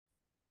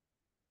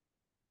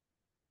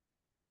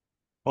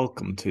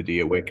Welcome to the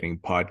Awakening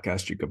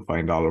Podcast. You can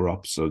find all our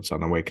episodes on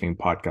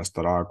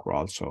awakeningpodcast.org. We're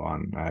also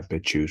on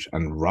BitChute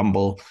and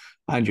Rumble,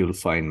 and you'll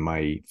find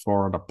my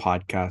further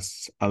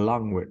podcasts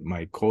along with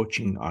my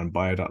coaching on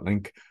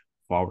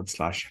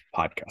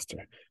bio.link/podcaster.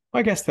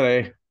 My guest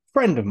today,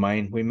 friend of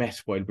mine, we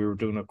met while we were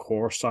doing a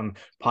course on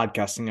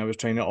podcasting. I was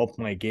trying to up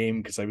my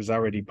game because I was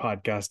already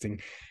podcasting.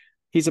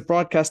 He's a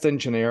broadcast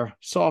engineer,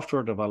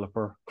 software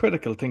developer,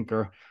 critical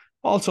thinker,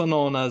 also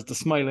known as the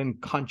smiling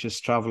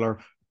conscious traveler.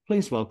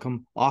 Please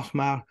welcome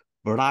Otmar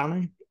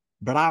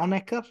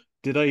Braunecker.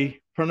 Did I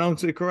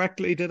pronounce it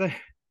correctly? Did I?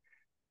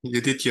 You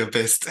did your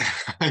best.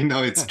 I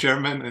know it's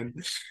German and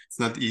it's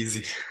not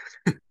easy.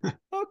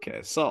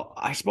 Okay, so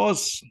I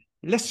suppose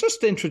let's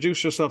just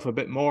introduce yourself a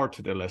bit more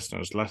to the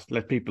listeners.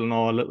 Let people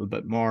know a little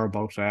bit more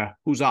about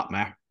who's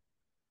Otmar.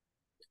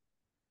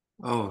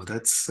 Oh,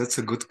 that's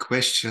a good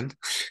question.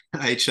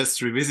 I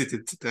just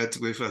revisited that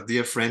with a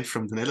dear friend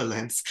from the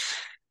Netherlands.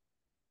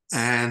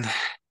 And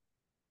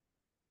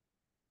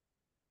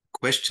the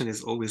question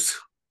is always,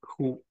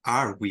 who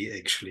are we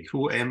actually?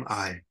 Who am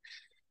I?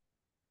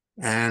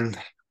 And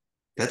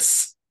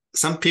that's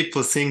some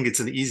people think it's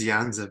an easy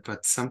answer,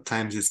 but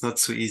sometimes it's not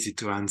so easy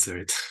to answer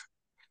it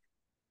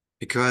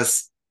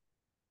because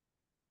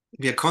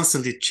we are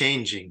constantly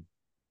changing.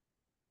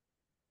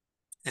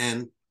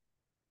 And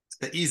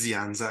the easy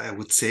answer, I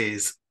would say,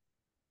 is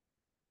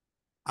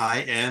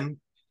I am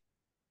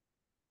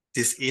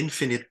this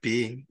infinite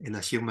being in a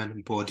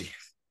human body,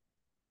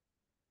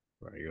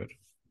 Very good.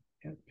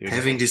 Yeah,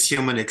 having beautiful. this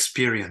human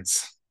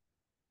experience.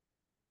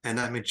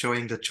 And I'm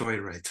enjoying the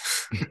joyride.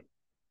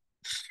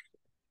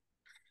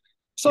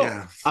 So,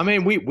 Yeah. I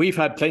mean, we've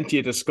had plenty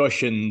of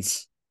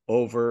discussions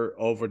over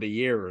the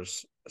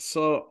years.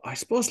 So, I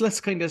suppose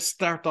let's kind of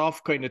start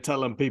off kind of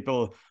telling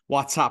people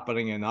what's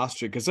happening in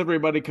Austria, because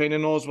everybody kind of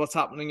knows what's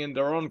happening in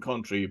their own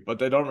country, but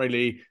they don't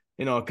really,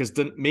 because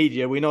the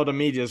media, we know the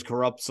media is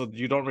corrupt, so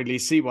you don't really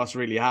see what's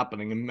really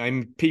happening.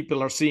 And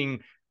people are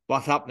seeing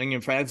what's happening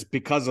in France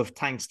because of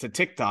thanks to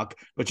TikTok,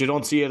 but you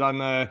don't see it on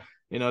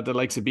the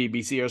likes of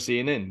BBC or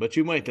CNN. But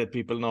you might let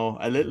people know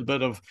a little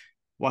bit of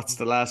what's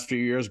the last few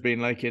years been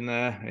like in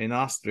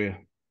Austria?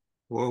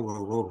 Whoa,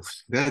 whoa, whoa.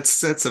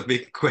 That's a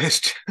big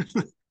question.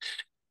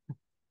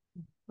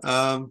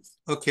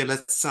 Okay,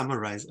 let's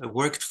summarize. I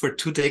worked for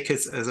 2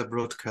 decades as a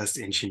broadcast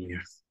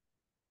engineer.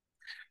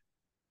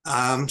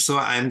 So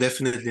I'm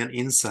definitely an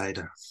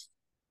insider.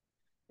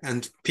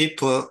 And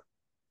people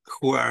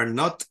who are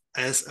not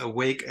as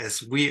awake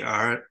as we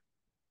are,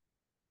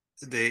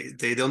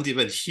 they don't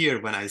even hear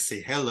when I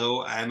say,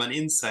 hello, I'm an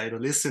insider,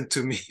 listen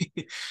to me.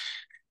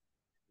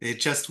 They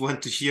just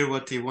want to hear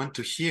what they want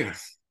to hear.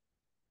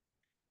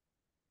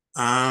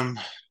 Um,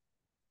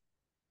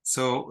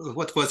 so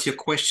what was your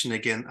question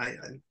again?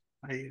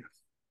 I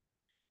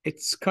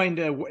It's kind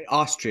of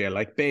Austria,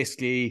 like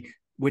basically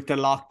with the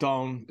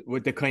lockdown,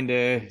 with the kind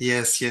of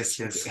Yes, yes,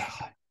 yes.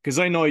 because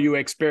I know you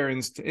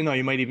experienced,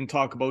 you might even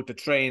talk about the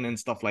train and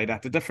stuff like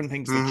that, the different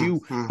things that Mm,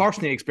 you mm.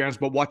 personally experienced,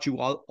 but what you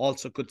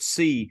also could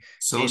see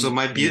So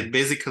in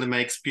basically my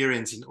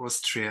experience in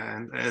Austria,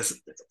 and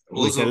as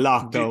with the also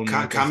lockdown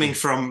and coming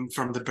different.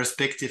 from the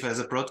perspective as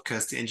a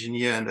broadcast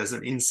engineer and as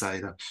an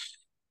insider.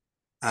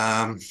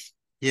 Um,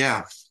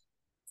 yeah.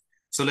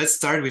 So let's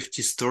start with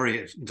the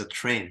story of the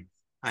train.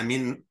 I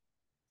mean,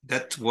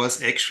 that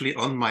was actually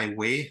on my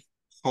way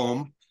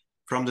home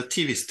from the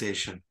TV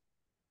station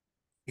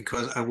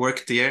because I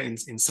worked there in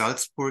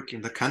Salzburg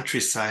in the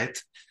countryside,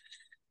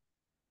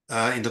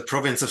 in the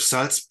province of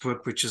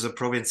Salzburg, which is a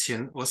province here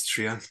in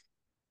Austria.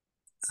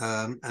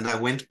 And I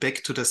went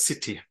back to the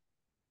city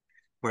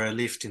where I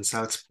lived in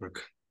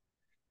Salzburg.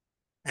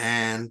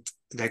 And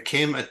there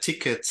came a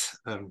ticket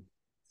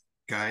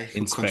guy who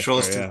Inspector,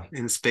 controls the yeah.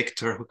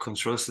 inspector who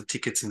controls the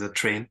tickets in the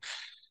train.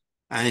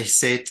 And he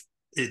said,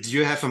 do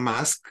you have a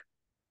mask?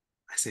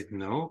 I said,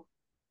 no.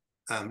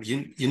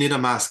 You need a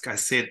mask. I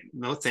said,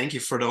 no, thank you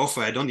for the offer.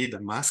 I don't need a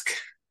mask.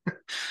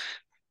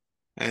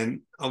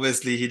 And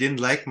obviously he didn't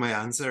like my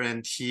answer.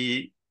 And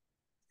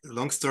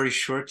long story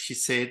short, he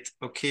said,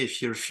 okay,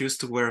 if you refuse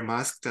to wear a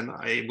mask, then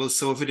I will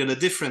solve it in a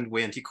different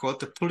way. And he called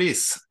the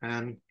police.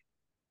 And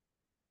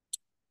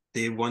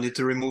they wanted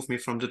to remove me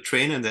from the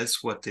train, and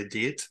that's what they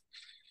did.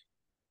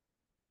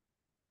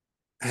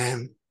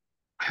 And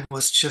I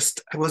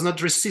was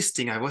not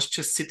resisting. I was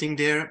just sitting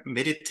there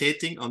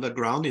meditating on the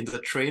ground in the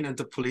train, and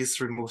the police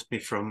removed me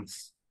from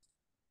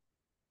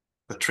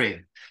the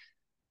train.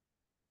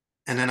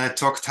 And then I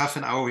talked half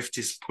an hour with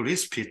these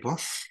police people.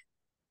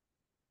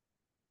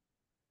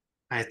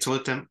 I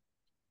told them,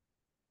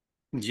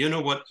 do you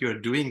know what you're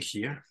doing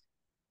here?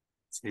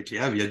 They said,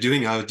 yeah, we are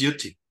doing our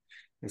duty.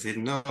 I said,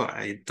 no,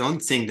 I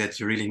don't think that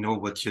you really know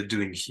what you're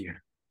doing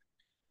here.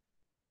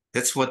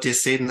 That's what they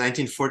said in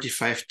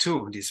 1945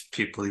 too, these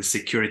people, these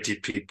security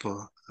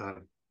people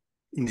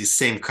in the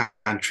same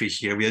country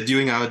here. We are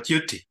doing our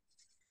duty.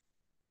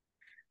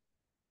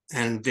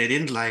 And they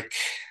didn't like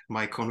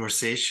my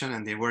conversation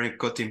and they weren't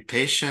got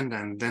impatient.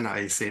 And then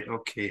I said,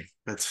 okay,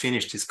 let's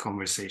finish this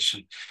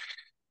conversation.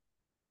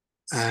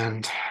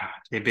 And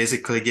they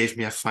basically gave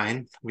me a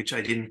fine, which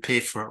I didn't pay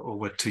for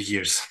over 2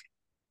 years.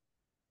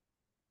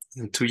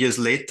 And 2 years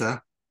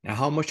later, Now,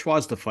 how much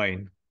was the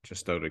fine?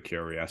 Just out of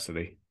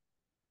curiosity.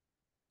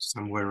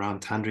 somewhere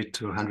around 100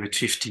 to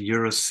 150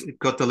 euros. It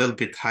got a little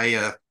bit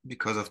higher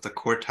because of the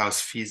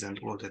courthouse fees and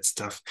all that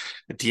stuff.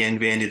 At the end,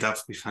 we ended up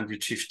with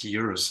 150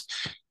 euros.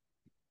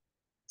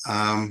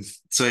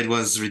 So it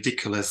was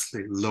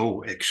ridiculously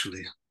low,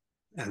 actually,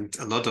 and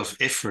a lot of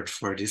effort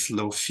for these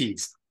low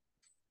fees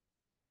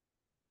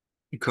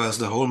because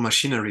the whole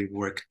machinery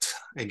worked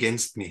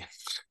against me.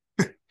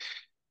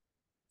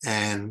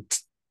 And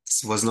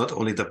it was not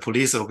only the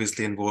police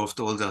obviously involved,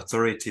 all the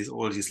authorities,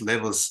 all these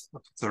levels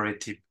of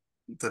authority.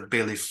 The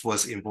bailiff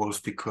was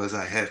involved because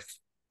I have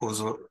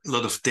also a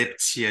lot of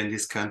debts here in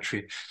this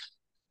country.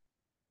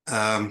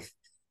 And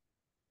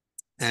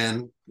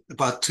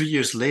about 2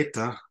 years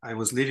later, I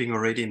was living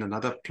already in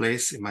another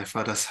place in my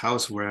father's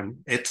house where I'm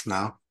at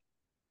now.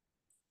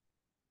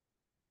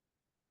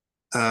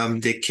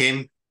 They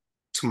came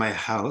to my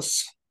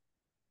house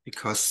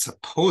because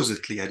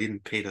supposedly I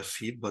didn't pay the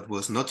fee, but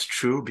was not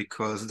true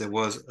because there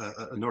was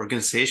an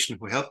organization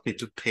who helped me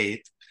to pay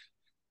it.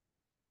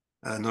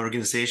 An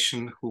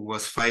organization who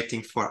was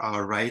fighting for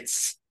our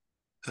rights,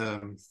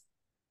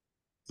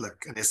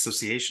 like an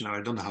association, or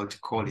I don't know how to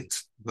call it.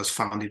 It was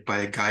founded by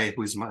a guy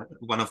who is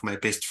one of my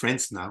best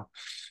friends now.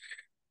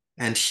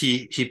 And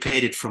he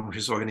paid it from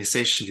his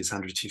organization, this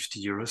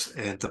 150 euros.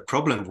 And the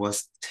problem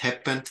was, it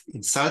happened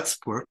in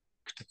Salzburg,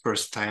 the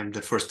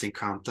first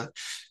encounter.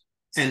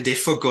 And they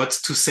forgot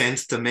to send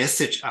the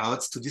message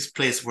out to this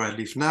place where I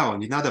live now,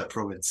 in another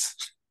province.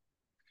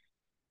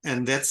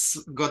 And that's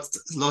got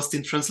lost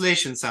in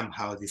translation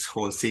somehow, this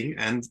whole thing.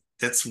 And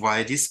that's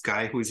why this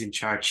guy who is in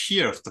charge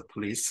here of the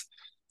police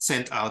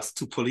sent out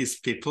 2 police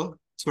people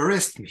to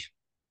arrest me.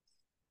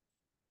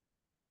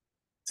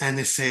 And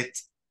they said,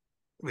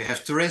 we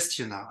have to arrest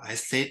you now. I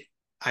said,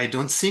 I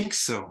don't think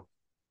so,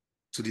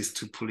 to these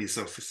 2 police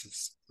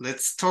officers.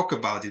 Let's talk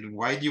about it.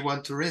 Why do you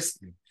want to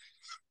arrest me?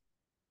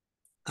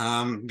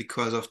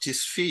 Because of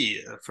this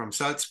fee from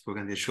Salzburg.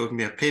 And they showed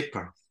me a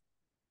paper.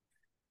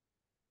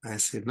 I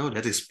said, no,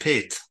 that is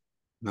paid.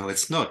 No,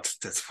 it's not.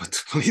 That's what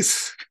the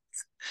police.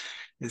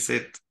 They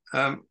said,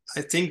 I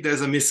think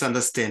there's a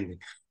misunderstanding.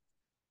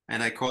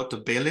 And I called the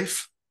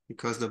bailiff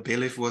because the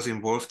bailiff was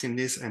involved in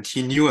this and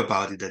he knew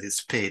about it, that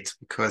it's paid,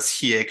 because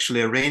he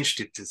actually arranged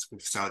it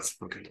with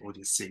Salzburg and all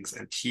these things.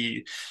 And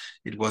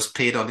it was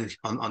paid on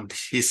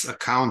his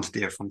account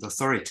there from the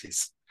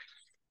authorities.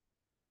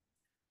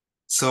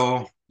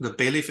 So the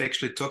bailiff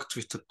actually talked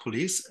with the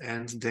police,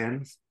 and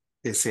then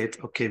they said,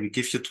 okay, we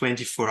give you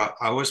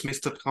 24 hours,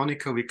 Mr.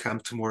 Braunecker, we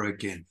come tomorrow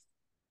again.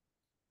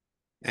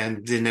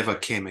 And they never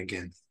came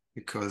again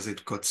because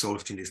it got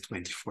solved in these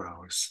 24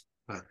 hours.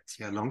 But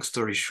yeah, long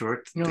story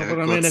short. No,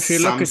 but I mean, if you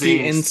look at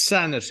the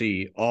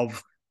insanity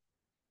of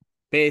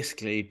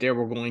basically they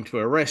were going to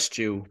arrest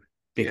you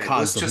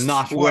because of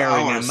not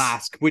wearing a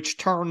mask, which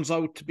turns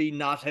out to be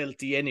not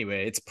healthy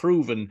anyway. It's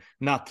proven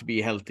not to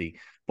be healthy.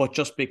 But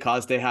just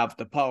because they have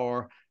the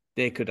power,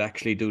 they could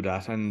actually do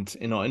that. And,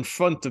 in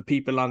front of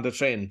people on the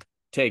train,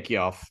 take you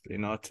off.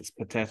 It's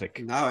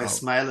pathetic. Now I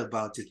smile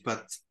about it.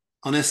 But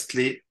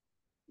honestly,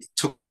 it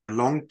took a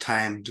long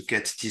time to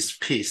get this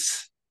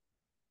peace.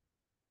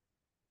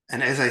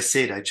 And as I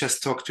said, I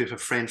just talked with a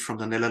friend from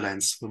the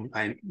Netherlands whom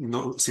I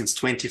know since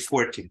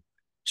 2014.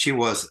 She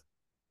was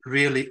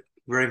really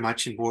very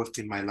much involved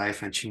in my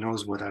life and she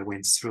knows what I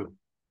went through.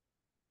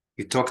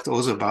 We talked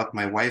also about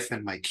my wife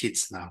and my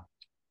kids now.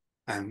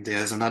 And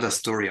there's another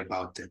story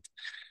about that.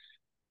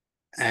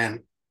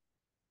 And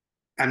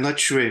I'm not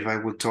sure if I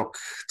would talk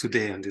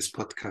today on this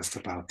podcast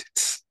about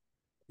it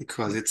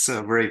because it's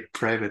a very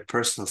private,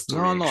 personal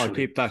story. No,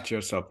 actually. Keep that to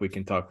yourself. We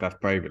can talk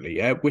that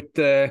privately. With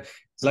the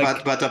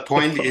but the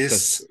point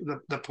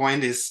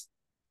is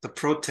the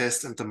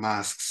protest and the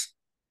masks.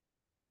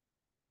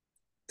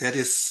 That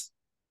is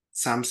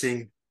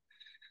something.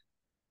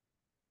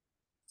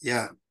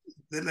 Yeah,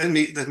 let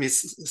me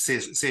say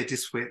it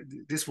this way.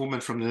 This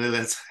woman from the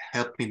Netherlands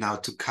helped me now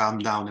to calm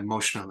down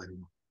emotionally.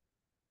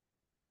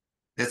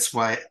 That's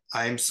why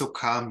I'm so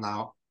calm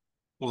now,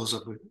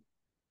 also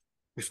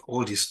with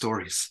all these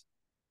stories,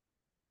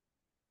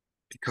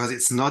 because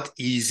it's not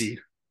easy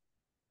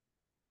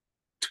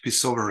to be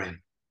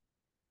sovereign.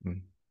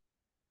 Mm.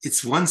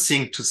 It's one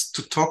thing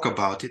to talk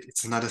about it.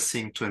 It's another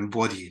thing to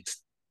embody it.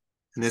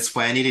 And that's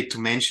why I needed to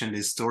mention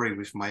this story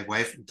with my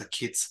wife and the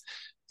kids,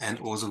 and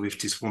also with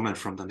this woman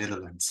from the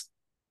Netherlands.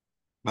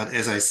 But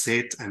as I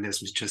said, and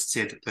as we just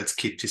said, let's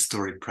keep this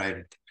story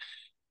private.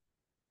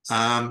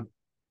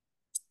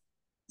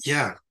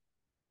 Yeah,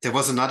 there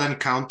was another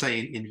encounter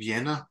in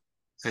Vienna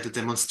at a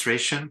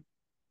demonstration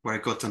where I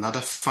got another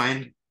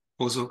fine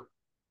also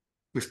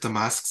with the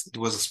masks. It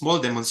was a small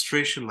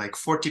demonstration, like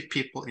 40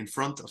 people in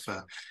front of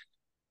a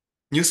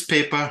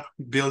newspaper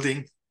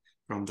building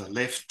from the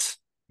left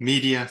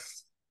media,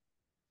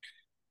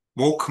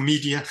 woke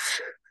media,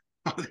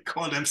 how they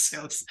call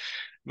themselves,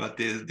 but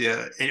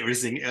they're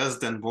everything else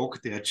than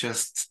woke. They are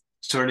just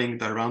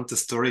turning around the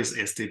stories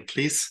as they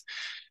please.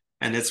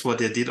 And that's what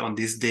they did on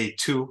this day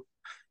too,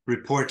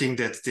 reporting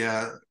that there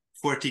are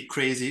 40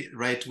 crazy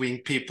right-wing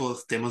people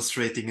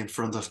demonstrating in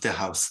front of their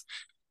house.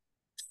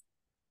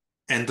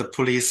 And the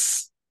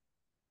police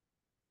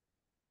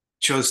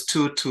chose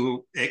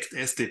to act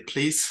as they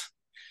please,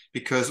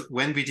 because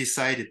when we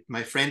decided,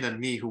 my friend and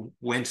me, who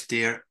went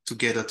there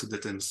together to the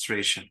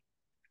demonstration,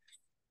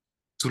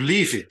 to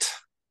leave it,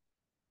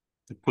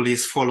 the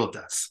police followed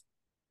us.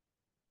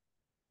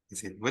 He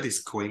said, what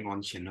is going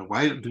on here? Now,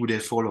 why do they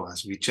follow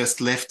us? We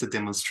just left the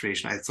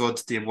demonstration. I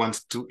thought they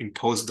wanted to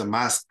impose the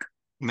mask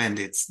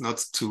mandates,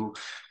 not to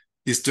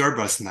disturb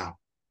us now.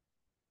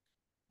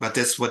 But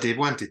that's what they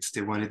wanted.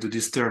 They wanted to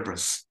disturb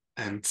us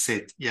and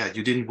said, yeah,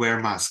 you didn't wear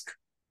a mask.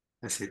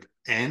 I said,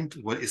 and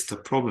what is the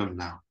problem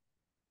now?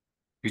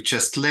 You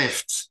just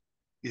left.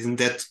 Isn't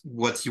that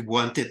what you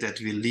wanted, that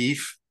we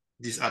leave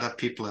these other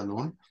people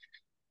alone?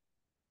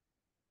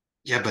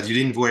 Yeah, but you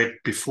didn't wear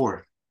it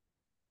before.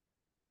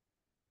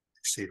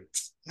 I said,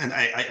 and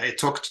I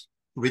talked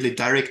really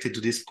directly to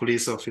these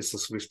police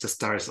officers with the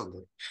stars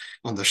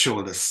on the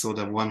shoulders. So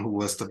the one who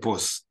was the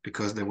boss,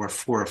 because there were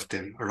 4 of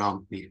them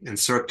around me,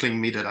 encircling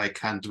me that I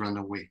can't run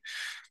away.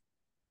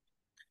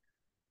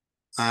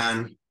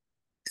 And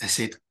I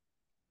said,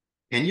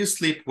 can you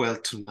sleep well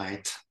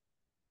tonight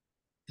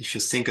if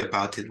you think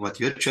about it, what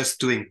you're just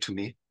doing to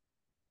me?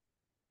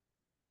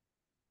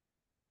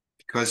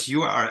 Because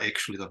you are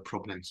actually the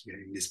problem here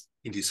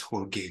in this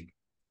whole game.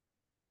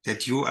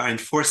 That you are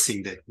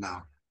enforcing that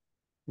now,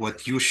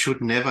 what you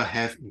should never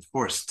have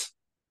enforced.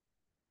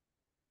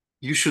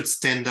 You should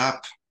stand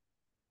up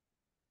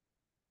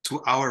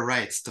to our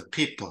rights, the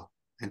people,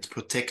 and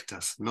protect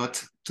us,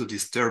 not to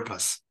disturb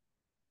us.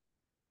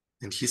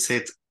 And he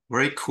said,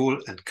 very cool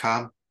and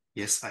calm,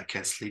 yes, I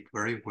can sleep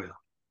very well.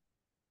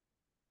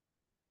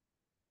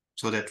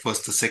 So that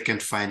was the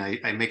second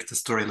fine. I make the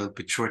story a little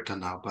bit shorter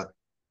now, but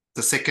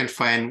the second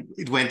fine,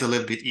 it went a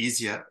little bit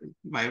easier.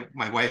 My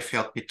wife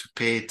helped me to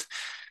pay it,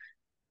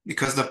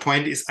 because the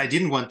point is, I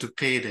didn't want to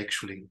pay it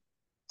actually.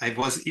 I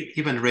was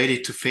even ready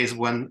to face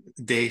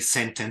 1-day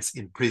sentence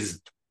in prison,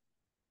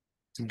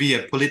 to be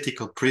a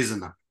political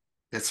prisoner.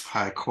 That's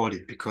how I call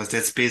it, because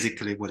that's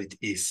basically what it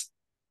is.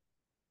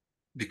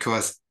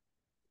 Because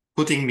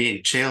putting me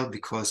in jail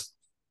because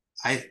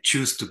I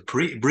choose to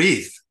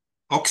breathe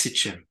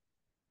oxygen.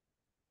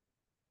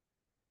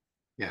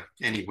 Yeah,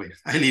 anyway,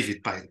 I leave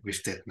it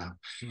with that now.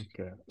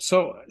 Okay.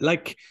 So,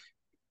 like,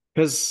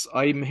 because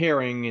I'm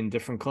hearing in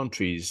different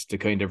countries the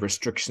kind of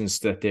restrictions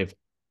that they've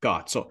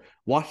got. So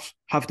what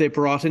have they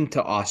brought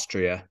into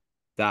Austria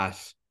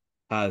that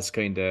has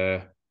kind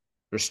of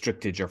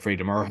restricted your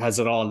freedom, or has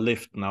it all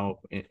lifted now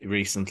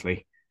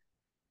recently?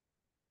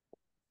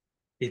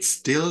 It's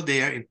still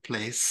there in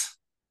place,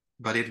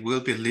 but it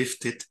will be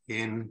lifted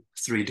in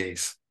 3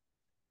 days,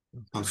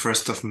 on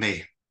 1st of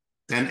May.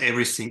 Then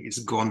everything is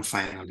gone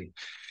finally.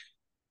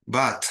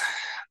 But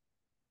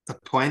the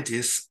point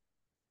is,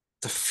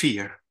 the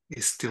fear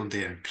is still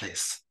there in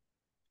place.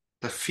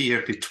 The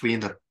fear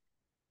between the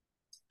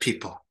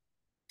people,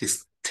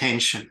 this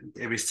tension,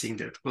 everything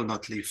that will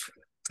not leave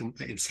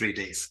in 3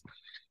 days.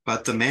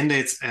 But the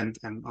mandates and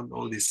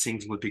all these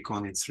things will be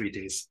gone in 3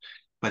 days.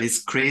 But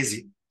it's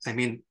crazy. I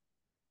mean,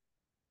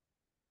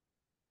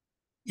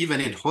 even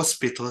in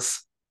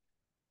hospitals,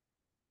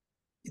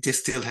 they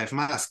still have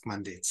mask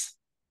mandates.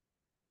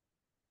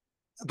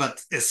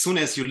 But as soon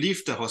as you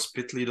leave the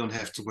hospital, you don't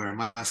have to wear a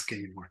mask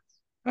anymore.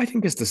 I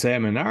think it's the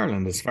same in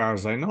Ireland, as far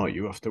as I know.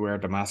 You have to wear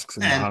the masks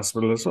in the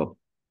hospital as well.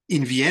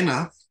 In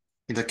Vienna,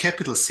 in the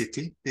capital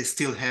city, they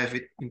still have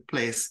it in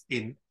place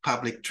in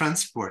public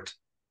transport.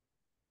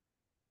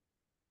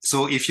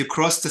 So if you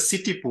cross the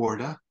city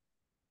border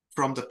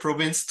from the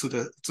province to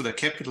the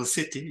capital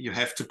city, you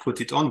have to put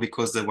it on,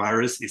 because the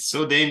virus is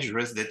so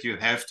dangerous that you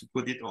have to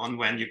put it on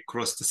when you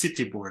cross the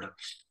city border.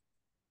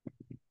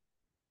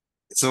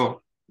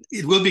 So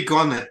it will be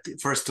gone at the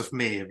 1st of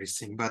May,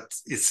 everything, but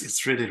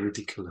it's really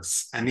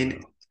ridiculous. I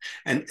mean,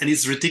 and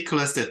it's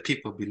ridiculous that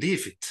people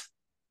believe it.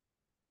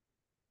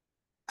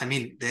 I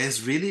mean,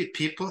 there's really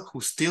people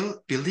who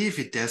still believe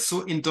it. They're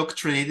so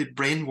indoctrinated,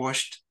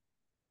 brainwashed.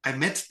 I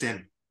met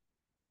them.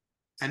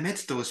 I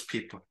met those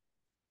people.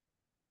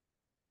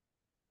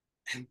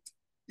 And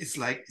it's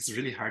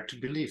really hard to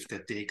believe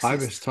that they exist. I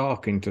was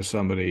talking to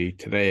somebody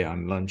today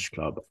on Lunch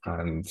Club,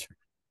 and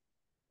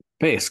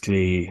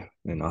basically,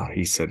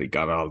 he said he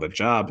got all the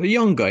jobs. A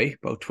young guy,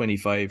 about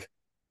 25.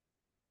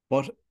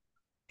 But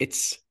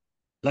it's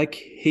like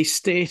he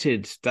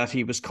stated that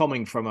he was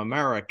coming from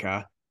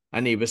America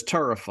and he was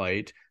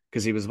terrified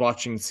because he was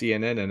watching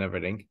CNN and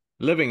everything,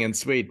 living in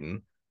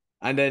Sweden.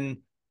 And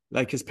then,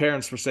 like, his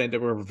parents were saying they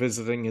were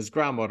visiting his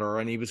grandmother,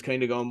 and he was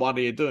kind of going, what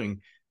are you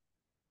doing?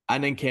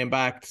 And then came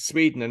back to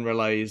Sweden and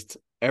realized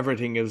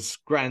everything is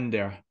grand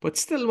there, but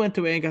still went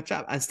away and got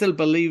job and still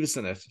believes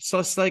in it. So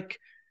it's like,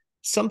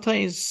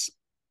 sometimes,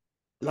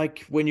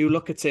 like, when you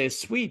look at, say,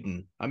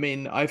 Sweden, I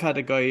mean, I've had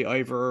a guy,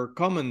 Ivor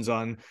Cummins,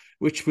 on,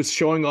 which was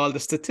showing all the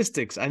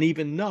statistics. And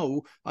even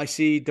now, I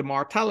see the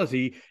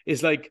mortality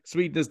is like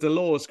Sweden is the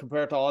lowest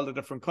compared to all the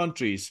different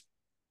countries.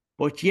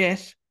 But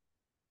yet,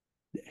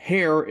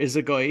 Here is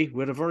a guy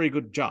with a very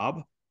good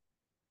job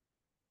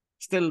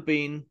still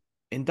being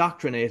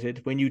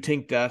indoctrinated when you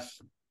think that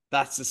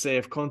that's a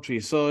safe country.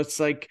 So it's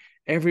like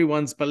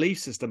everyone's belief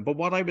system. But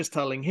what I was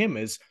telling him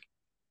is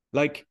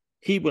like,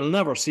 he will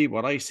never see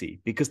what I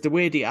see because the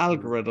way the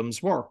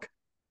algorithms work,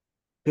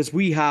 because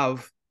we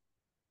have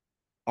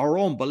our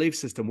own belief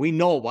system, we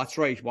know what's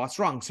right, what's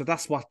wrong. So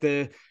that's what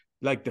the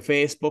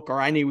Facebook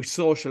or any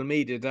social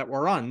media that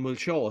we're on will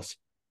show us.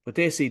 But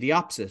they see the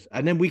opposite.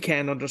 And then we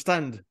can't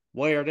understand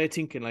why are they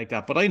thinking like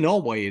that. But I know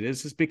why it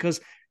is because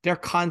they're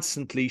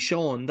constantly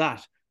showing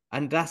that.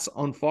 And that's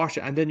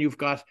unfortunate. And then you've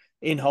got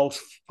in-house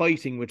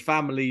fighting with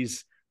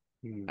families,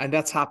 and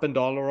that's happened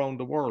all around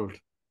the world.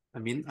 I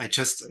mean, I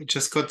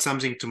just got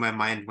something to my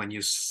mind when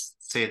you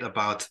said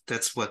about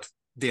that's what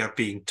they are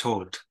being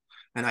told.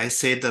 And I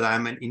said that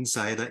I'm an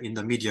insider in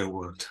the media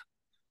world.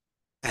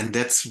 And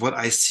that's what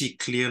I see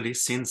clearly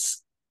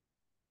since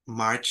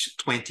March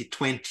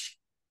 2020.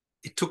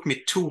 It took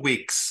me 2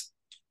 weeks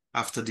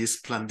after this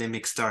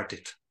pandemic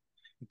started.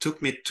 It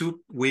took me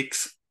 2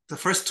 weeks. The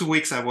first 2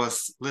 weeks, I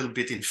was a little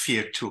bit in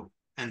fear too.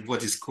 And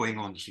what is going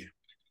on here?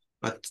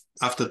 But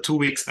after 2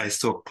 weeks, I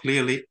saw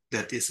clearly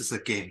that this is a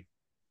game.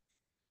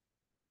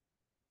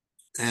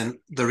 And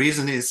the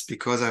reason is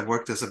because I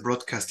worked as a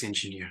broadcast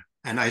engineer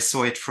and I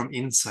saw it from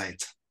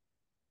inside,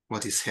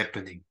 what is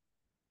happening,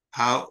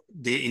 how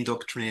they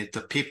indoctrinate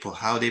the people,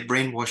 how they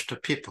brainwash the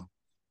people.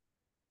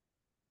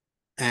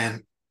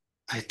 And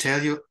I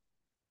tell you,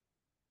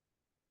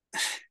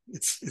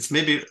 it's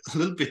maybe a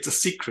little bit a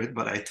secret,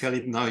 but I tell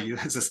it now, you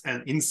as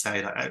an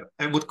insider.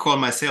 I would call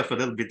myself a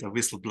little bit a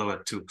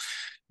whistleblower too,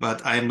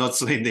 but I'm not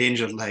so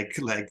endangered like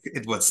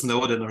Edward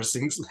Snowden or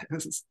things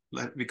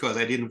like because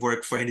I didn't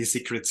work for any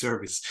secret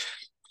service.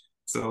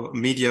 So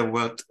media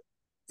world,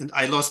 and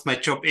I lost my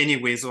job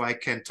anyway, so I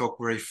can talk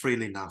very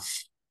freely now.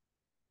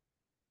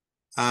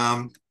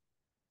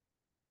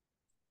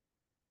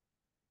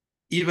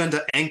 Even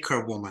the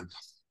anchor woman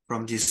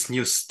from this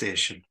news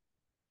station,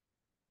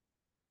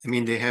 I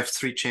mean, they have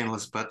 3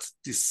 channels, but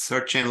this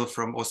third channel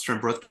from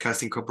Austrian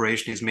Broadcasting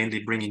Corporation is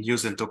mainly bringing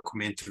news and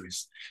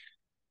documentaries.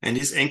 And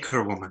this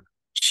anchor woman,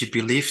 she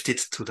believed it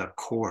to the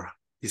core,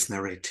 this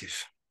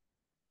narrative.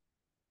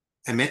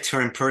 I met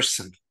her in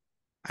person,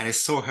 and I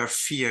saw her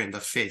fear in the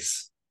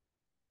face.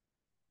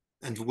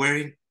 And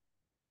wearing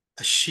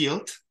a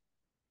shield,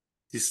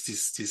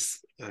 this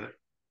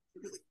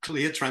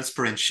clear,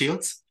 transparent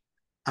shields,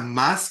 a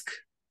mask,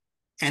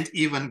 and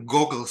even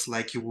goggles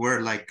like you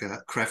wear like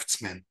a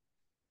craftsman.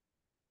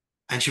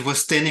 And she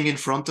was standing in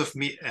front of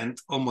me and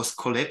almost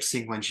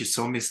collapsing when she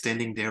saw me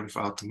standing there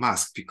without a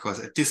mask, because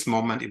at this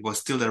moment it was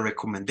still a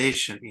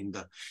recommendation in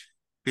the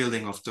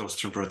building of the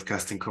Austrian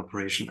Broadcasting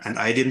Corporation. And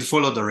I didn't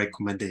follow the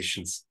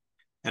recommendations.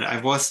 And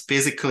I was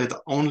basically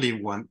the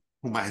only one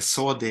whom I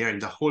saw there in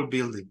the whole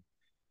building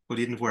who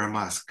didn't wear a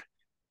mask.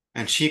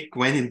 And she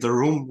went in the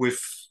room with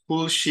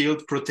full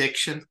shield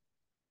protection.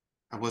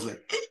 I was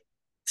like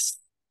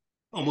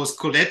almost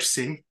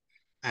collapsing.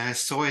 And I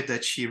saw it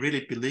that she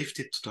really believed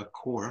it to the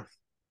core,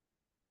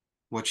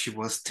 what she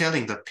was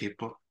telling the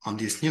people on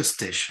this news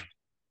station.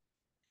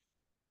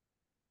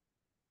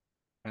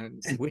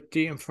 And with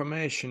the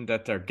information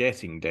that they're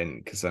getting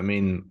then, because I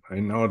mean, I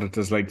know that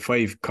there's like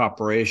 5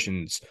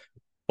 corporations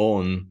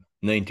own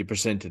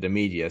 90% of the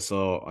media.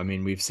 So, I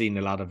mean, we've seen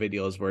a lot of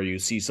videos where you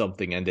see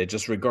something and they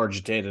just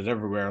regurgitate it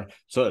everywhere.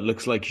 So it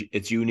looks like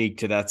it's unique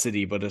to that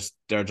city, but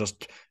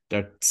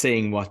they're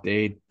saying what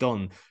they've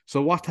done.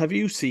 So what have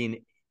you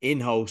seen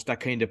in-house that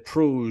kind of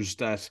proves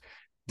that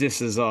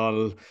this is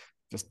all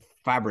just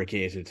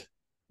fabricated,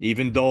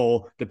 even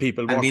though the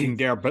people working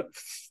there, but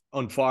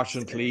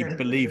unfortunately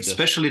believed it?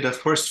 Especially the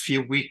first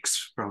few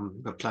weeks from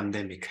the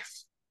pandemic,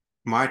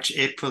 March,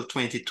 April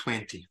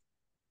 2020,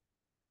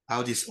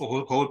 how this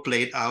whole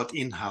played out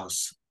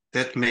in-house.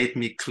 That made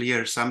me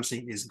clear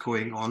something is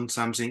going on,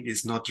 something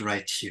is not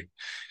right here.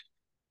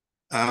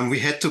 We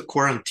had to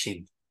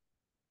quarantine.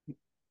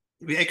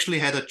 We actually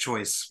had a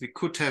choice. We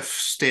could have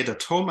stayed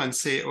at home and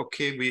say,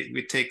 okay,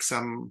 we take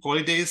some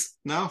holidays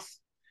now,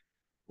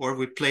 or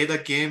we play the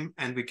game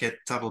and we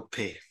get double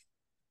pay.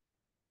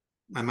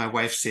 And my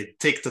wife said,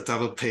 take the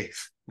double pay.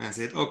 And I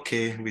said,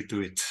 okay, we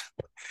do it.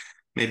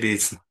 Maybe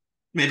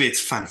it's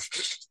fun.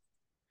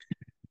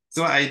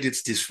 So I did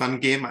this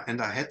fun game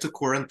and I had to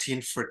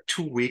quarantine for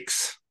 2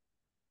 weeks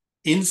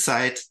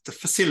inside the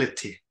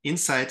facility,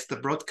 inside the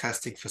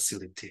broadcasting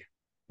facility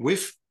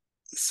with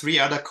 3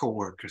 other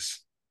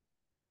co-workers.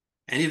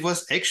 And it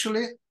was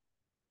actually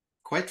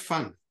quite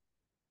fun.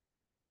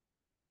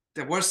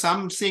 There were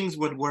some things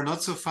that were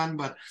not so fun,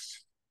 but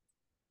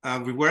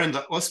we were in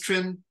the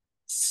Austrian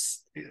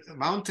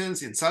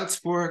mountains in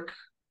Salzburg,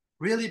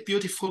 really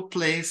beautiful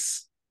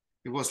place.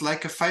 It was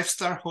like a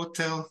 5-star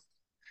hotel.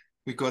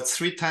 We got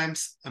 3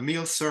 times a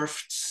meal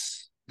served.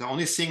 The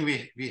only thing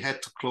we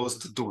had to close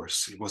the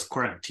doors. It was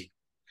quarantine.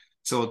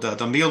 So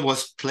the meal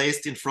was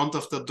placed in front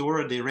of the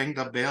door. They rang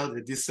the bell,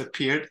 they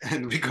disappeared,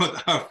 and we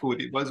got our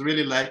food. It was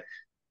really like,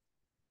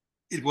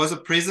 it was a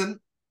prison,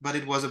 but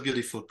it was a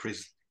beautiful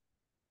prison.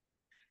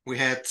 We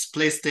had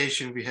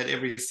PlayStation, we had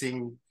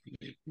everything.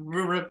 We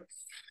were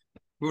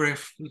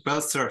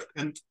well served.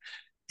 And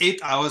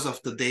 8 hours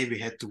of the day we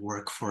had to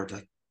work for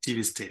the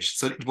TV station.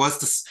 So it was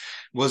this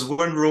was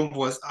one room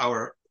was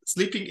our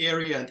sleeping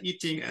area and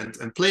eating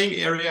and playing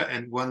area,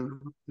 and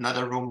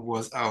another room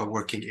was our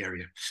working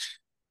area.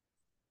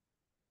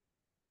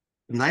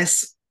 The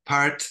nice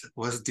part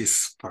was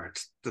this part.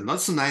 The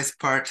not so nice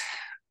part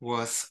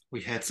was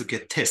we had to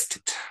get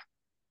tested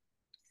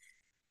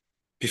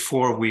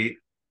before we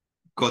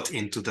got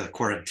into the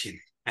quarantine.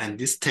 And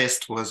this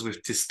test was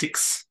with the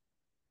sticks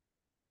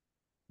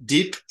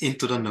deep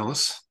into the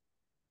nose,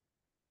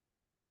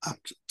 up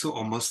to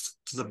almost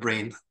to the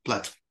brain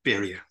blood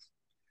barrier.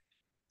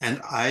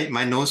 And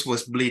my nose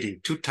was bleeding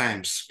 2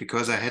 times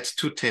because I had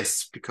 2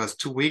 tests, because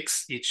 2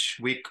 weeks, each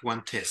week,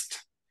 1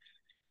 test.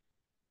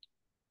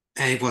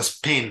 And it was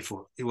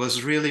painful. It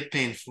was really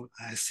painful.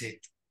 I said,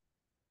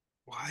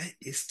 why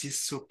is this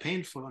so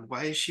painful? And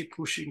why is she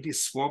pushing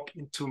this swab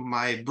into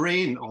my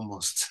brain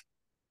almost?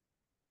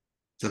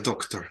 The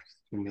doctor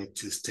who made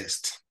this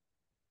test.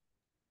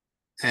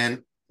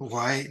 And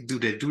why do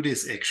they do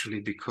this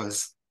actually?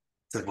 Because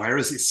the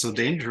virus is so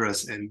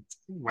dangerous, and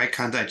why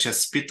can't I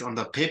just spit on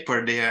the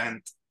paper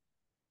there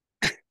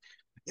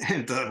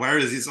and the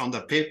virus is on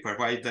the paper?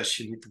 Why does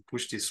she need to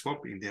push this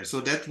swab in there?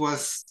 So that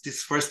was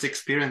this first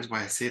experience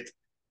where I said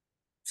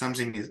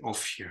something is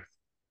off here.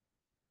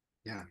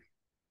 Yeah.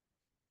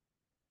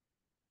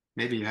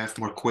 Maybe you have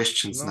more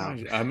questions now.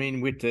 I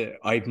mean,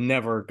 I've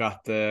never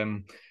got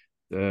the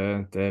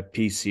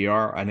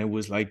PCR, and it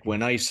was like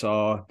when I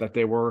saw that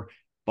they were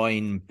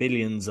buying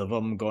billions of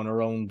them going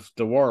around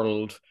the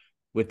world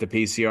with the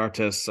PCR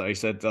tests, I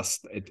said that's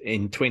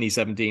in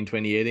 2017,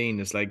 2018.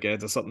 It's like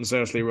there's something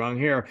seriously wrong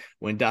here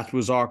when that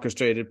was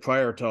orchestrated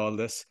prior to all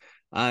this.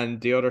 And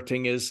the other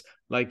thing is,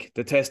 like,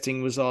 the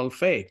testing was all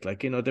fake.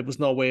 Like, there was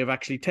no way of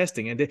actually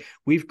testing. And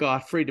we've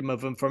got freedom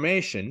of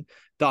information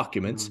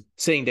documents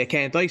saying they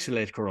can't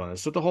isolate corona.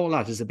 So the whole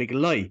lot is a big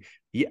lie.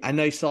 Yeah,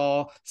 and I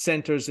saw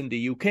centres in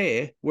the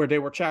UK where they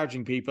were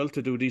charging people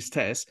to do these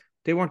tests.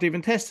 They weren't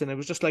even testing. It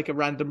was just like a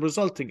random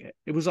resulting.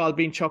 It was all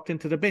being chucked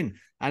into the bin.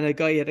 And a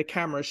guy had a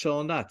camera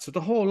showing that. So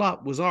the whole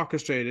lot was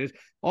orchestrated,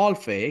 all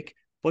fake,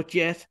 but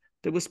yet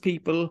there was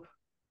people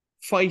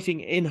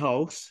fighting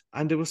in-house,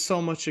 and there was so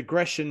much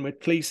aggression with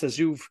police, as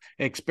you've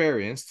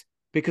experienced,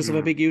 because of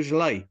a big huge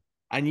lie.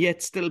 And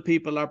yet still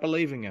people are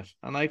believing it.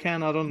 And I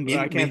can't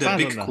the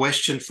big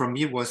question for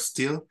me was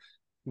still,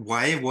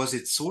 why was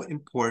it so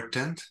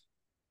important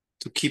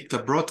to keep the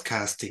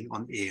broadcasting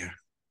on air?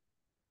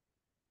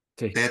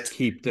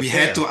 We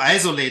had to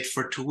isolate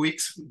for 2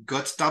 weeks,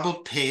 got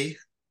double pay.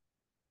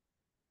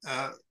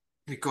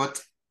 We got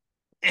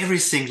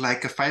everything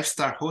like a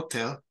 5-star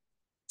hotel.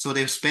 So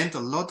they've spent a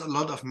lot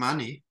of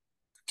money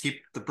to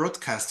keep the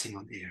broadcasting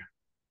on air.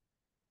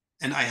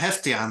 And I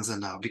have the answer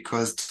now,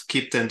 because to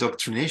keep the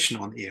indoctrination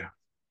on air.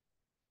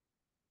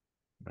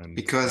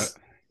 Because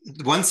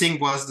one thing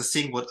was the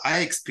thing what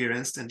I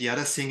experienced, and the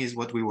other thing is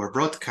what we were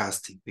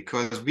broadcasting,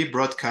 because we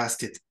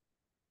broadcasted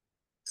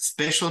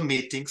special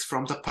meetings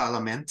from the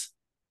parliament,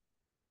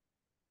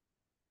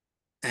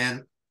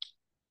 and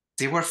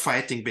they were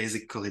fighting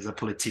basically the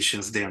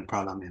politicians there in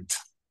parliament.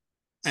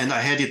 And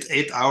I had it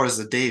 8 hours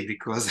a day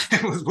because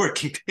I was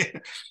working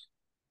there.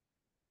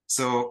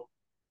 So,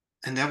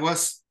 and there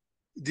was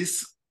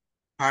this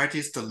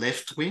parties, the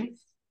left wing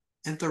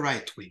and the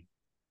right wing.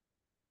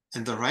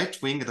 And the right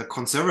wing, the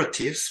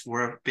conservatives,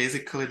 were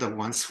basically the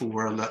ones who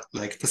were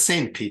like the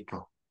sane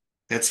people.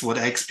 That's what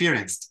I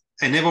experienced.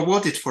 I never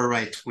voted for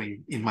right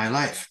wing in my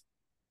life.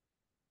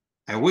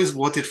 I always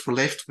voted for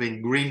left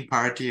wing, Green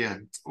Party,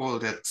 and all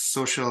that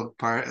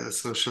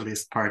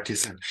socialist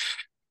parties. And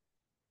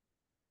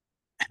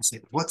I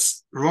said,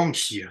 what's wrong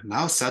here?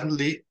 Now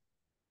suddenly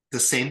the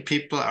same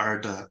people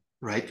are the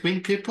right wing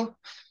people.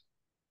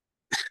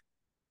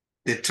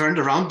 They turned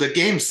around the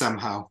game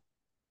somehow.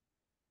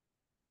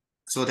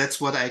 So that's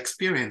what I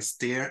experienced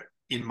there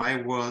in my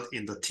world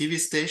in the TV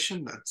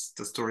station. That's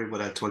the story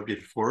what I told you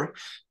before.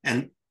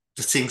 And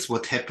the things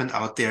what happened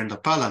out there in the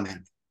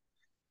parliament.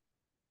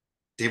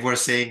 They were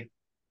saying,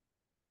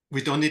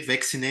 we don't need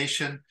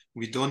vaccination,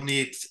 we don't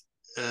need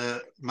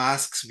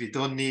masks, we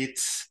don't need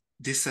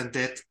this and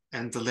that.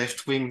 And the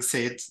left wing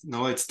said,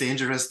 no, it's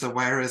dangerous, the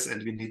virus,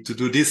 and we need to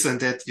do this and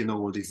that,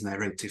 all these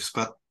narratives.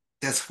 But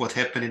that's what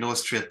happened in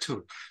Austria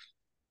too.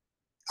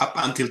 Up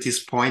until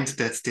this point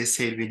that they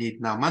say we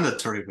need now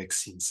mandatory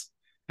vaccines.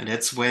 And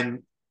that's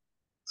when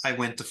I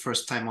went the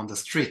first time on the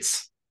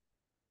streets.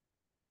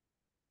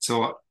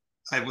 So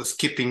I was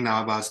skipping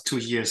now about 2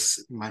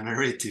 years in my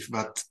narrative,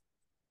 but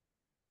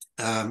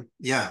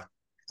yeah,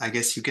 I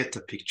guess you get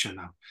the picture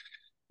now.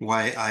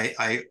 Why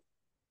I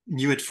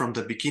knew it from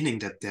the beginning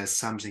that there's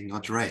something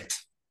not right.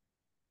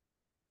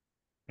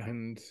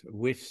 And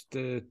with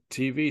the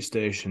TV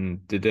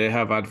station, did they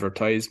have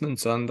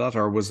advertisements on that,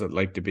 or was it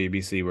like the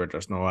BBC where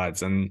there's no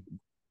ads? And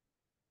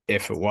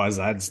if it was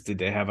ads, did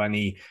they have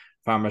any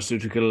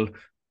pharmaceutical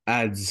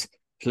ads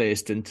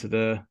placed into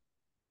the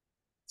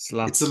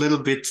It's a little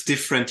bit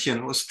different here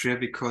in Austria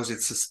because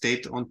it's a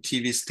state-owned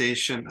TV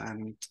station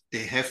and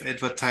they have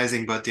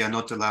advertising, but they are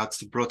not allowed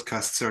to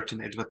broadcast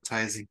certain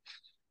advertising.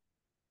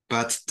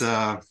 But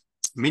the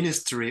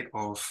Ministry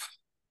of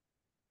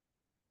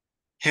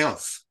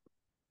Health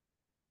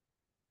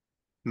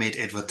made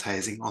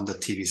advertising on the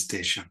TV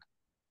station,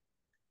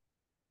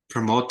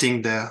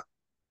 promoting the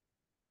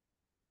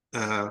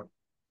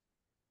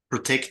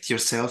protect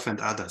yourself and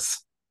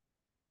others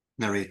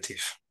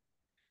narrative.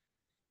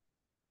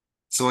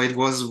 So it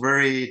was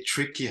very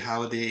tricky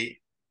how they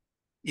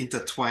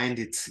intertwined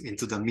it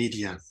into the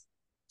media.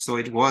 So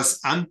it was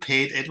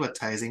unpaid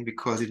advertising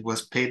because it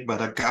was paid by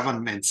the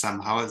government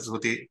somehow. So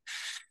they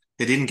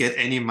didn't get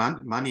any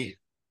money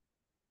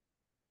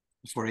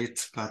for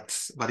it, but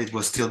it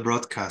was still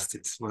broadcast.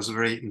 It was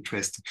very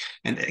interesting.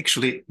 And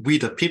actually, we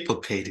the people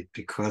paid it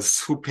because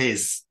who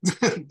pays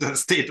the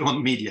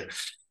state-owned media?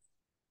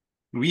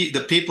 We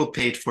the people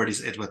paid for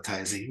this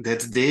advertising that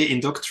they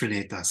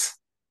indoctrinate us.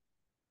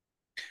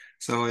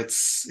 So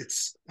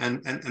it's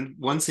and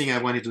one thing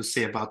I wanted to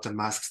say about the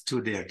masks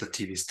too there at the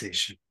TV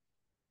station.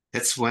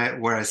 That's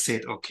where I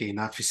said, okay,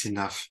 enough is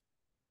enough.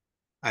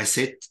 I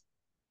said,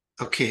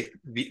 okay,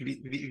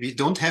 we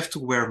don't have to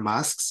wear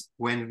masks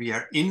when we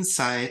are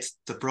inside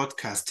the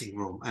broadcasting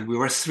room. And we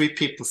were 3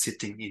 people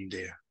sitting in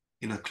there,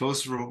 in a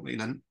closed room,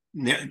 in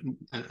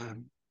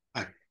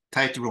a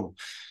tight room.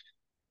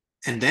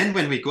 And then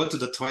when we go to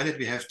the toilet,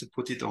 we have to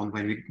put it on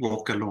when we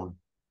walk alone.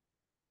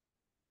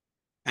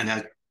 And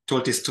I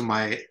told this to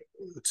my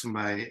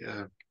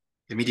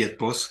immediate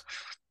boss.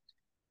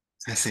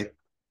 I said,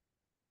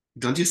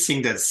 don't you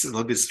think that's a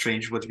little bit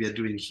strange what we are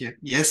doing here?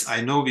 Yes,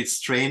 I know it's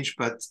strange,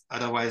 but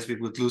otherwise we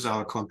would lose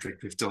our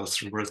contract with the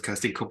Austrian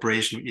Broadcasting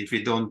Corporation if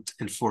we don't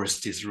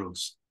enforce these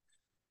rules.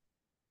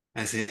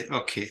 I said,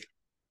 okay,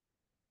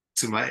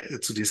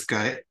 to this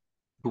guy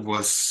who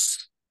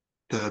was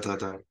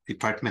the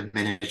department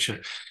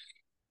manager.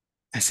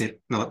 I said,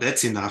 no,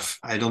 that's enough.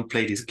 I don't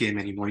play this game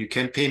anymore. You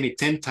can pay me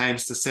 10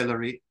 times the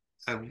salary.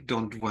 I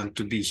don't want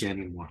to be here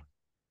anymore.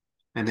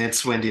 And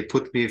that's when they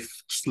put me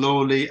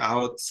slowly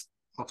out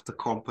of the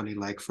company,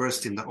 like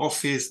first in the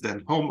office,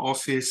 then home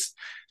office.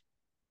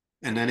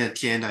 And then at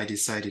the end, I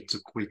decided to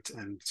quit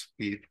and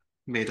we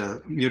made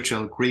a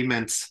mutual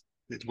agreement.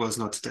 It was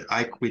not that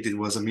I quit, it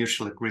was a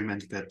mutual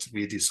agreement that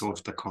we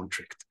dissolved the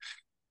contract.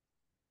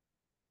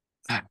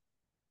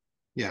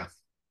 Yeah,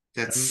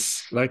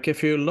 that's... Like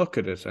if you look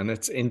at it and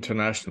it's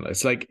international,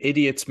 it's like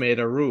idiots made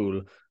a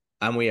rule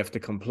and we have to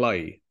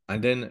comply.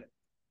 And then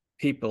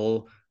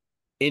people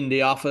in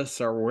the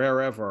office or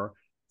wherever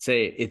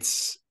say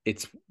it's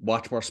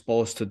what we're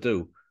supposed to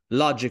do.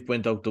 Logic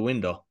went out the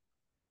window.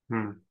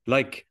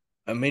 Like,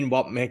 I mean,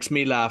 what makes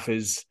me laugh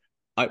is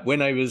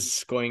when I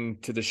was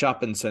going to the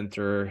shopping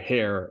center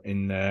here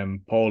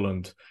in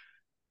Poland,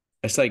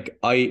 it's like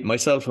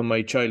myself and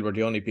my child were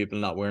the only people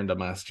not wearing the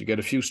mask. You get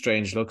a few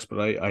strange looks, but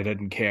I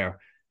didn't care.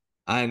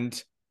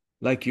 And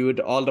like you had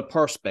all the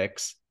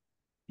perspex,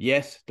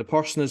 yet the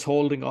person is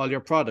holding all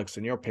your products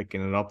and you're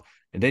picking it up.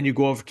 And then you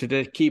go over to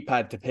the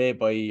keypad to pay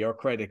by your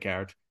credit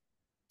card,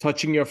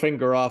 touching your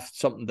finger off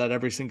something that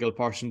every single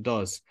person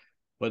does.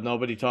 But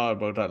nobody thought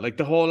about that. Like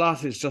the whole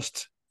lot is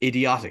just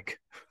idiotic.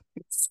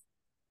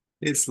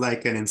 It's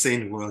like an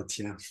insane world,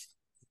 yeah.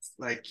 It's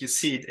like you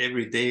see it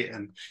every day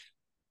and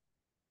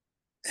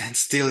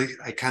still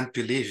I can't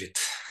believe it.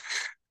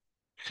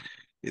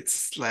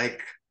 It's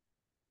like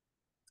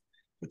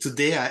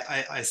today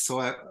I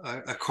saw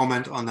a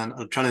comment on an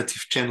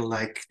alternative channel,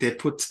 like they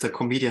put the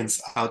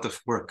comedians out of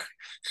work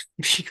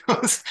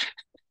because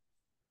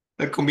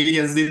the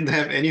comedians didn't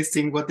have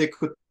anything what they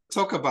could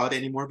talk about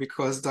anymore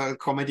because the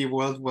comedy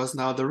world was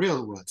now the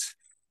real world.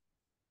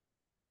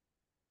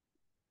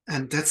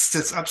 And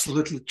that's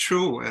absolutely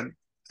true. And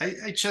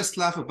I just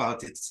laugh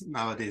about it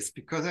nowadays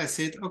because I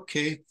said,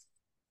 okay,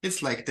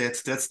 it's like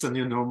that. That's the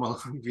new normal.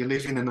 We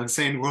live in an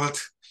insane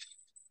world.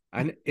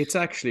 And it's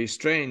actually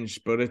strange,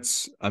 but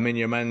I mean,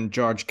 your man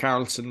George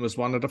Carlson was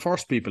one of the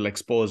first people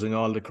exposing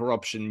all the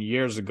corruption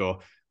years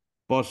ago.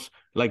 But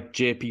like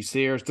JP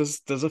Sears,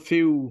 there's a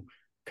few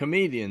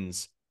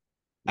comedians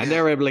and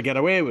they're able to get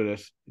away with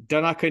it.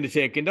 They're not kind of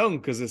taken down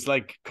because it's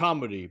like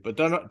comedy, but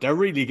they're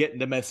really getting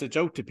the message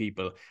out to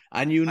people.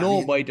 And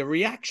by the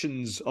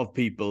reactions of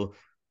people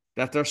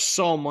that there's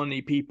so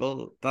many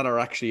people that are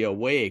actually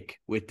awake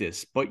with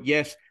this. But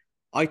yet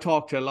I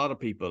talk to a lot of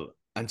people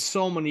and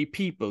so many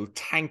people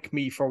thank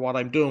me for what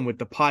I'm doing with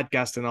the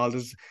podcast and all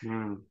this,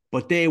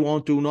 but they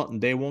won't do nothing.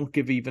 They won't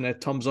give even a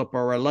thumbs up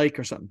or a like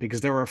or something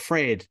because they're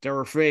afraid.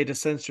 They're afraid of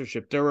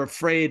censorship. They're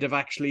afraid of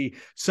actually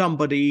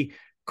somebody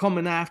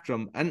coming after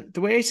them. And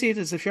the way I see it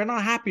is if you're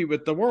not happy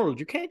with the world,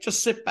 you can't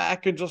just sit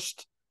back and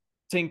just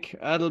think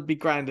it'll be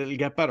grand, it'll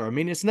get better. I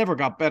mean, it's never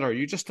got better.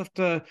 You just have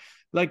to,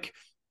 like,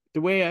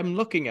 the way I'm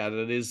looking at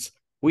it is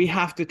we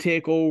have to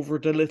take over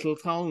the little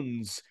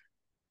towns.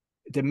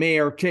 The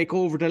mayor take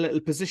over the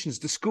little positions.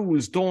 The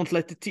schools don't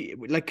let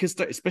because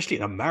especially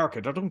in America,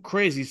 they're doing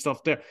crazy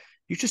stuff there.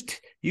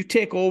 You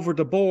take over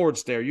the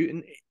boards there.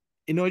 You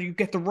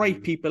get the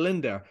right people in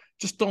there.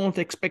 Just don't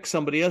expect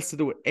somebody else to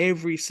do it.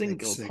 Every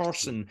single Exactly.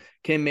 person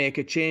can make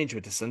a change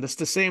with this. And it's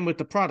the same with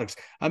the products.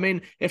 I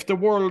mean, if the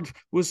world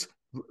was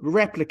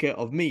replica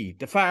of me,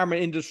 the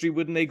pharma industry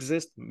wouldn't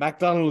exist,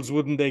 McDonald's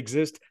wouldn't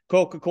exist,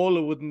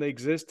 Coca-Cola wouldn't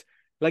exist.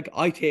 Like,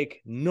 I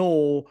take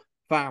no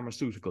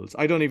pharmaceuticals.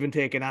 I don't even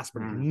take an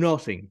aspirin,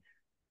 nothing.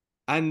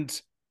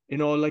 And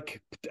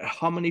like,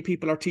 how many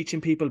people are teaching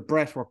people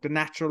breath work, the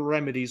natural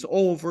remedies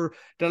over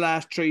the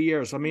last 3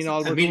 years? I mean,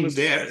 all I we're doing mean, is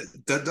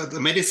the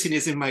medicine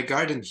is in my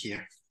garden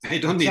here. I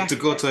don't need to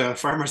exactly, go to a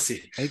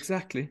pharmacy.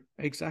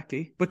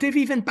 exactly. But they've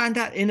even banned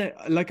that in a,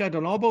 like, I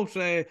don't know about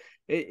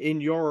in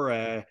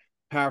your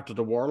part of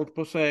the world,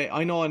 but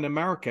I know in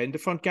America, in the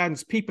front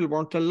gardens, people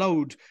weren't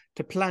allowed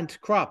to plant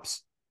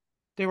crops.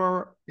 They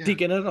were Yeah.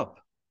 digging it up.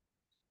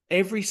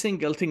 Every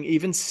single thing,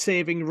 even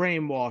saving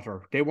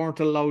rainwater, they weren't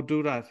allowed to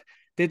do that.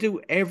 They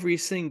do every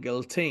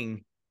single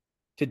thing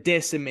to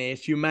decimate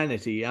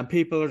humanity, and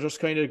people are just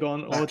kind of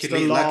going, "Oh, it's the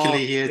law,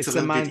 Luckily here it's a it's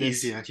the little bit mandate."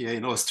 easier here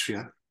in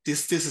Austria.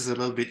 This is a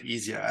little bit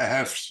easier. I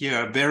have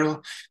here a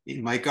barrel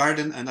in my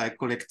garden and I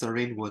collect the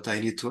rainwater.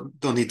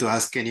 Don't need to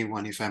ask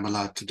anyone if I'm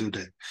allowed to do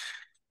that.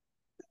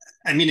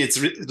 I mean, it's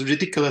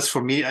ridiculous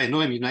for me. I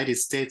know in the United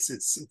States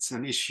it's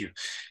an issue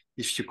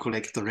if you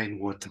collect the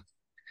rainwater.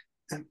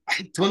 And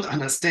I don't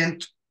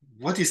understand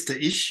what is the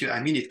issue. I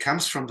mean, it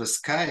comes from the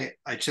sky.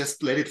 I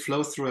just let it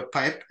flow through a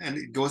pipe and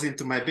it goes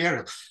into my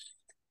barrel.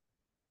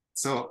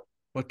 So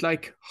But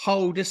like,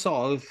 how this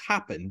all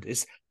happened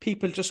is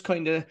people just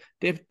kind of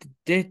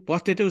they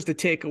what they do is they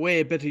take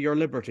away a bit of your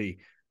liberty,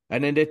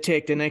 and then they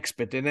take the next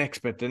bit, the next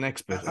bit, the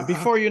next bit, and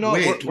before you know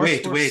it,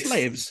 we're wait.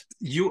 slaves.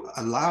 We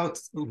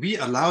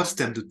allowed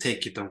them to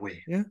take it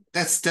away. Yeah,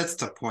 That's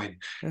the point.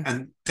 yeah,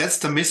 And that's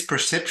the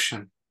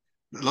misperception.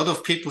 A lot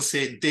of people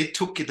say they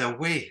took it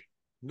away.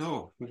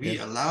 No, yeah. we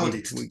allowed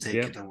it to take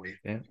Yeah, it away.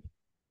 yeah.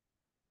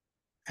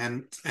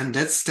 And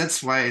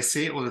that's why I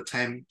say all the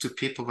time to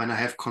people when I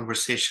have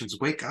conversations,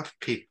 wake up,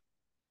 people.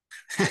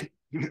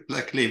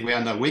 Luckily, we're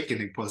on an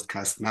awakening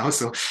podcast now.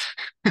 So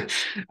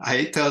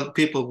I tell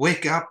people,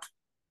 wake up.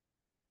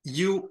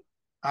 You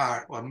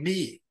are, or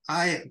me,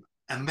 I am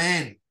a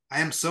man.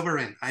 I am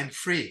sovereign. I'm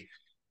free.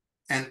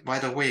 And by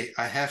the way,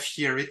 I have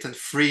here written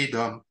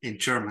freedom in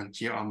German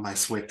here on my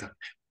sweater.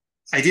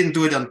 I didn't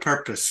do it on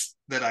purpose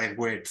that I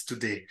wear it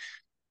today,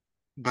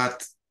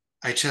 but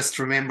I just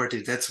remembered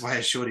it. That's why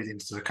I showed it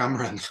into the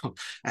camera now.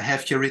 I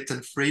have here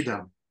written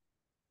freedom.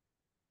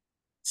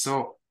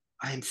 So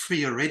I'm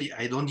free already.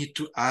 I don't need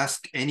to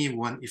ask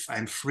anyone if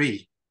I'm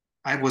free.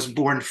 I was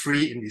born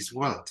free in this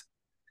world.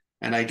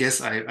 And I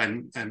guess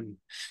I'm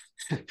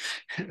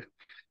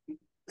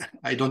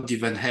I don't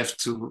even have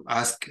to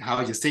ask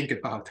how you think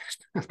about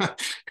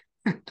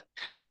it.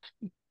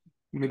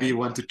 Maybe you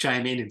want to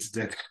chime in into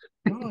that.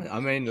 No, I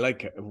mean,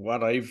 like,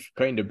 what I've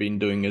kind of been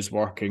doing is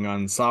working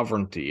on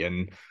sovereignty,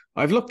 and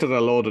I've looked at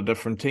a load of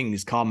different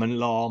things, common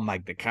law,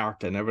 Magna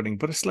Carta, and everything.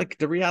 But it's like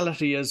the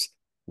reality is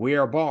we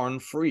are born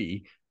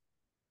free,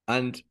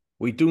 and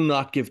we do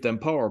not give them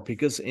power,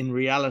 because in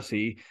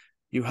reality,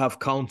 you have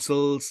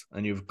councils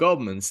and you have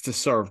governments to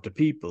serve the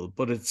people,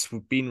 but it's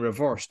been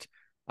reversed,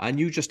 and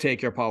you just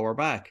take your power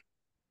back.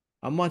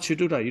 And once you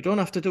do that, you don't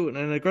have to do it in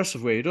an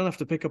aggressive way. You don't have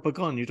to pick up a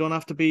gun. You don't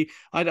have to be,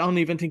 I don't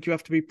even think you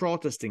have to be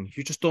protesting.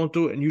 You just don't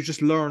do it, and you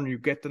just learn, you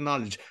get the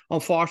knowledge.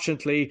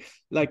 Unfortunately,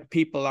 like,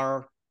 people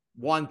are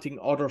wanting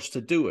others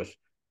to do it.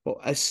 But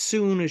as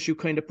soon as you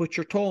kind of put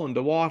your toe in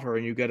the water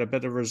and you get a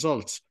bit of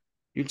results,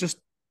 you just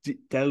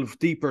delve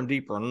deeper and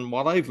deeper. And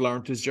what I've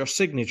learned is your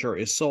signature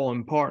is so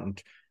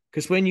important.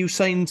 Because when you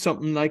sign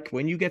something, like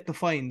when you get the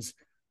fines,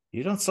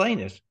 you don't sign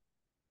it,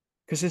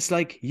 because it's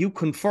like you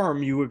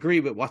confirm you agree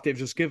with what they've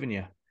just given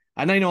you.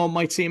 And I know it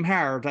might seem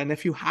hard, and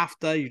if you have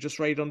to, you just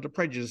write under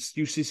prejudice,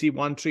 UCC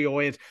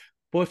 1308.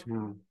 But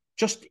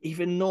just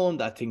even knowing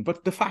that thing,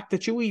 but the fact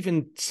that you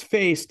even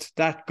faced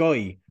that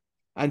guy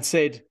and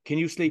said, "Can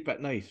you sleep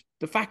at night?"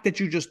 The fact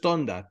that you just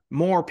done that,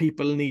 more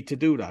people need to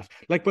do that.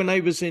 Like when I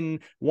was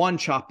in one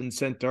shopping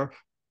center,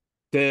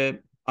 I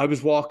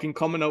was walking,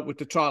 coming out with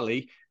the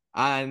trolley,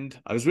 and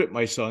I was with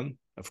my son.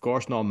 Of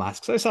course, no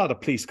masks. I saw the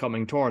police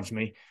coming towards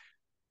me,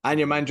 and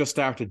your man just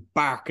started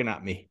barking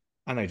at me,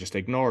 and I just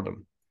ignored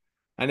him.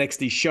 And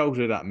next he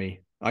shouted at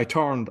me. I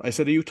turned. I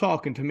said, "Are you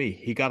talking to me?"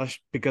 He got it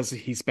because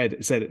he said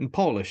it in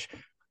Polish.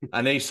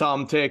 And they saw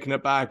him taking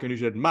it back, and he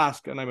said,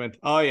 "Mask." And I went,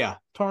 "Oh yeah."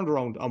 Turned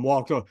around and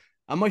walked out.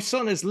 And my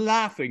son is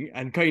laughing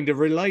and kind of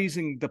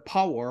realizing the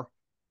power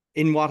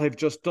in what I've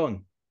just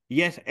done.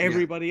 Yet Yeah.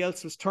 everybody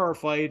else was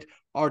terrified,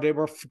 or they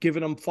were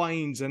giving him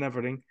fines and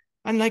everything.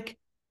 And like,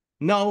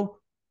 no,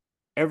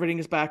 everything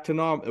is back to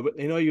normal.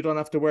 You know, you don't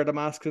have to wear the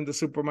masks in the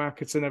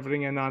supermarkets and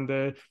everything, and on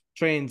the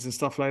trains and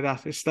stuff like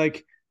that. It's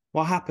like,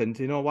 what happened?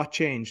 You know, what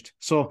changed?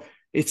 So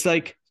it's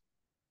like,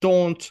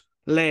 don't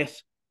let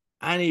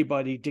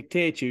anybody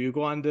dictate you. You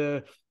go on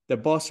the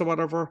bus or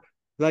whatever,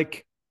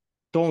 like,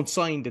 don't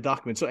sign the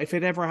document. So if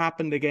it ever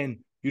happened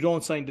again, you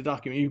don't sign the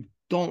document. You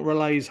don't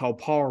realize how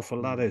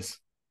powerful that is.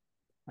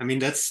 I mean,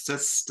 that's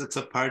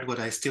a part what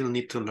I still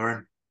need to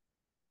learn.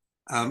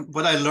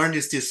 What I learned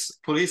is this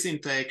police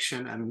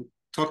interaction and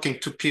talking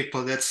to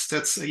people,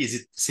 that's an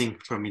easy thing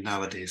for me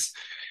nowadays.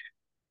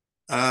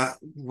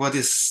 What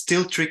is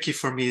still tricky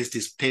for me is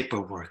this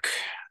paperwork.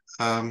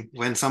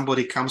 When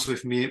somebody comes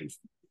to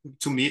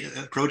me,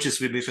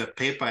 approaches me with a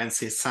paper and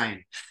says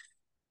sign,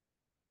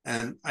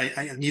 and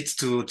I need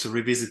to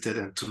revisit it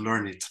and to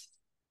learn it.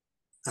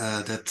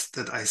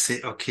 That I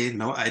say, okay,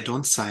 no, I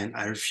don't sign.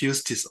 I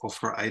refuse this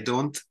offer. I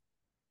don't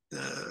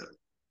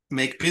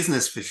make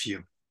business with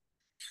you.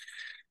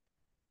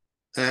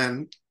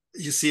 And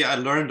you see, I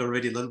learned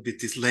already a little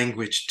bit this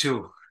language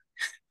too.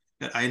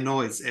 I know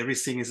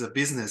everything is a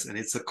business, and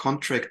it's a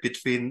contract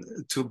between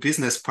two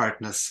business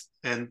partners,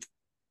 and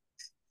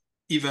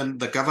even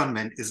the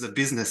government is a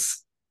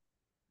business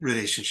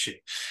relationship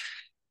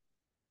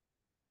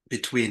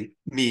between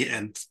me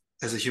and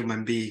as a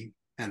human being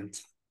and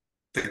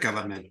the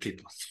government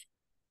people.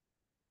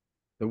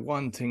 The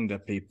one thing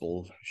that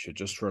people should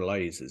just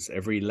realize is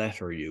every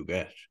letter you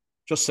get,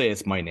 just say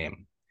it's my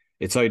name.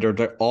 It's either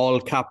the all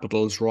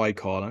capitals Roy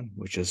Collin,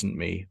 which isn't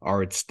me,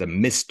 or it's the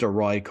Mr.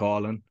 Roy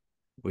Collin,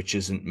 which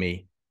isn't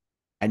me.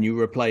 And you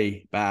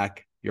reply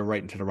back, you're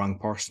writing to the wrong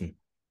person.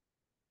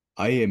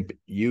 I am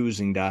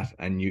using that,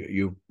 and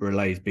you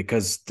realize,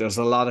 because there's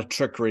a lot of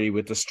trickery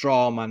with the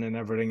straw man and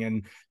everything,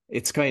 and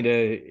it's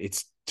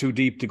too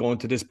deep to go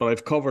into this, but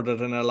I've covered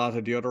it in a lot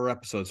of the other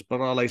episodes.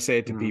 But all I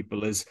say to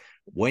people is,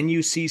 when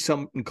you see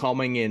something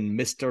coming in,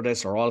 Mr.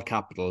 This or all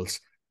capitals,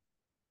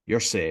 you're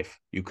safe.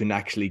 You can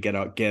actually get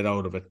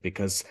out of it,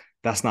 because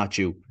that's not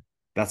you.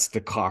 That's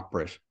the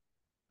corporate,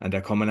 and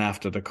they're coming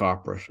after the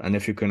corporate. And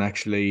if you can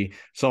actually,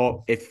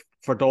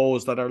 for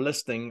those that are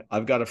listening,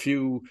 I've got a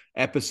few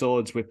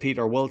episodes with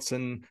Peter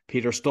Wilson,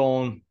 Peter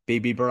Stone,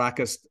 BB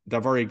Baracus. They're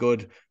very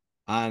good.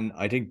 And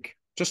I think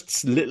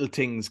just little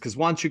things, because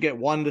once you get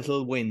one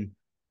little win,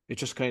 it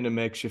just kind of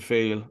makes you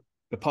feel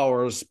the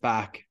power's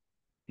back.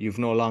 You've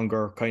no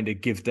longer kind of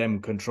give them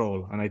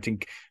control. And I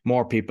think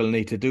more people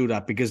need to do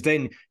that, because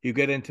then you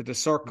get into the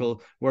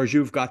circle, whereas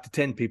you've got the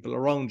 10 people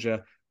around you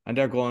and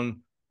they're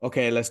going,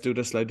 okay, let's do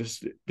this.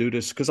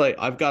 Because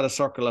I've got a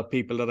circle of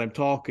people that I'm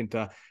talking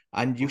to,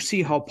 and you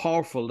see how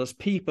powerful there's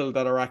people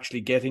that are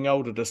actually getting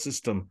out of the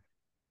system,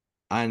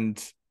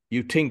 and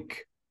you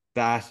think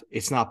that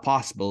it's not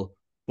possible.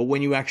 But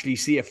when you actually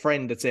see a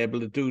friend that's able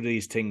to do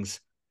these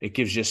things, it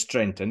gives you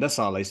strength. And that's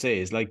all I say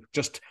is, like,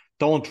 just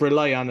don't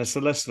rely on a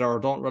solicitor, or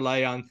don't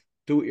rely on,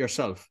 do it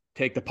yourself.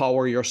 Take the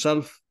power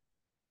yourself.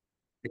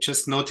 I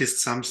just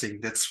noticed something.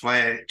 That's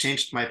why I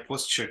changed my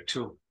posture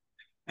too.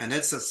 And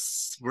that's a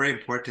very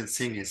important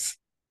thing, is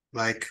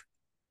like,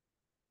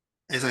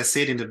 as I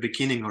said in the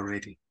beginning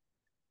already,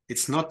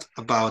 it's not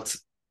about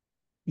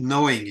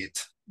knowing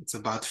it. It's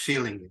about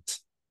feeling it.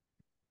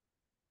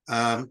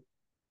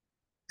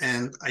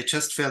 And I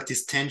just felt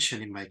this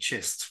tension in my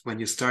chest when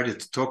you started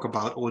to talk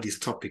about all these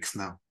topics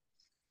now.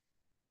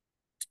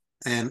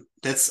 And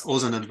that's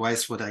also an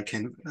advice what I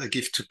can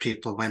give to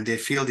people when they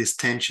feel this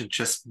tension.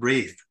 Just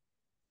breathe.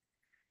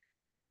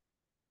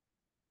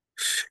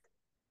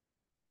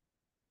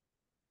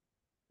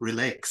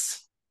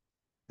 Relax.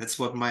 That's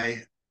what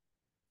my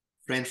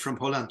friend from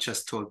Holland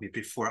just told me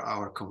before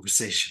our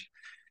conversation.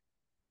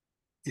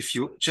 If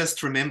you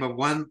just remember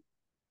one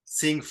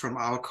thing from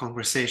our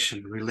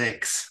conversation,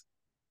 relax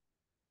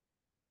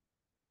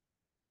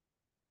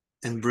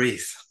and breathe.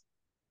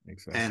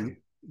 Exactly. And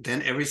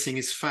then everything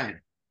is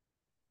fine.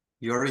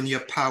 You're in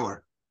your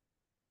power,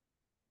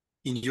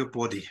 in your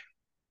body.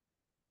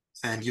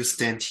 And you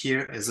stand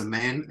here as a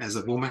man, as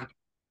a woman,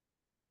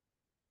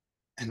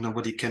 and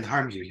nobody can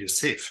harm you. You're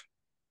safe.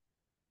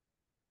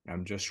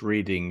 I'm just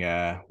reading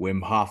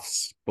Wim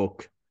Hof's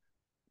book,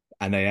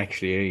 and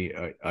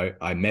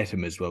I met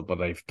him as well,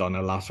 but I've done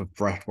a lot of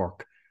breath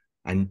work,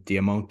 and the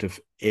amount of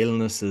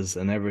illnesses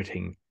and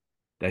everything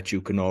that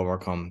you can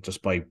overcome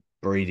just by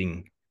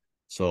breathing.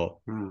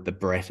 So the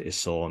breath is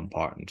so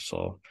important.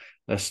 So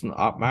listen,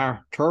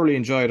 Otmar, thoroughly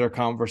enjoyed our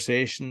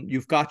conversation.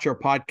 You've got your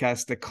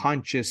podcast, The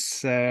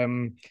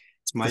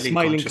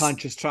Smiling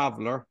Conscious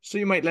Traveler. So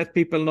you might let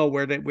people know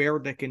where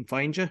they can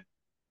find you.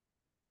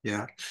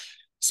 Yeah.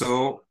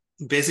 So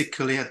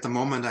basically at the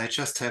moment, I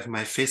just have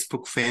my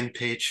Facebook fan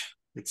page.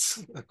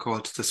 It's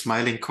called The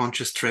Smiling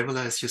Conscious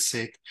Traveler, as you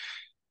said.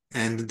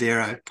 And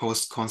there I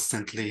post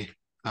constantly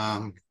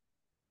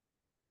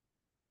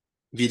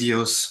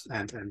videos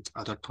and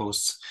other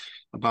posts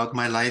about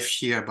my life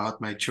here,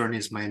 about my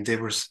journeys, my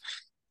endeavors.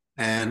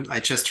 And I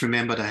just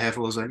remembered I have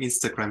also an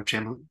Instagram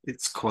channel.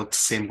 It's called the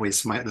same way,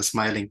 The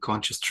Smiling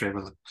Conscious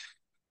Traveler.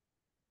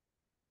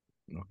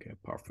 Okay,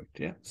 perfect.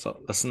 Yeah.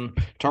 So listen,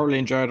 thoroughly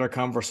enjoyed our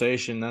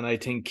conversation. And I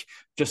think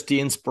just the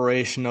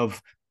inspiration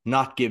of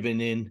not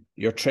giving in,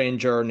 your train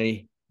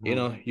journey,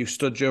 you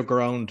stood your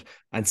ground,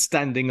 and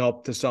standing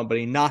up to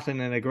somebody, not in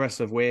an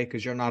aggressive way,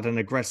 because you're not an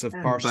aggressive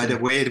person. By the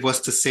way, it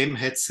was the same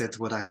headset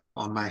what I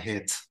on my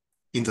head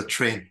in the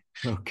train.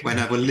 Okay. When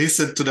I would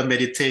listen to the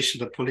meditation,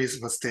 the police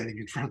was standing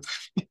in front of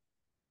me.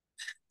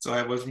 So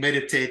I was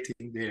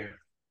meditating there.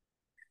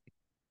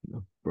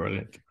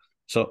 Brilliant.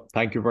 So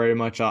thank you very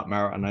much,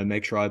 Otmar, and I'll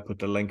make sure I put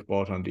the link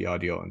both on the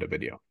audio and the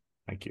video.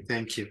 Thank you.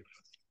 Thank you.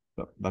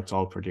 So that's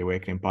all for the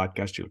Awakening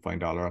Podcast. You'll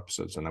find all our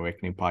episodes on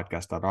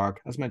awakeningpodcast.org.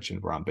 As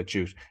mentioned, we're on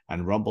BitChute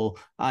and Rumble,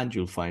 and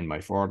you'll find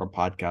my 4 other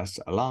podcasts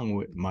along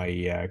with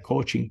my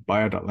coaching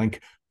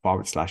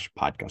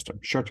bio.link/podcaster.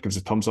 Be sure to give us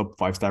a thumbs up,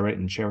 5-star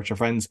rating, share with your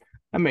friends,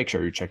 and make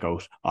sure you check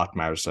out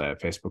Otmar's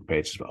Facebook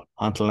page as well.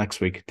 Until next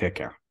week, take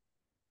care.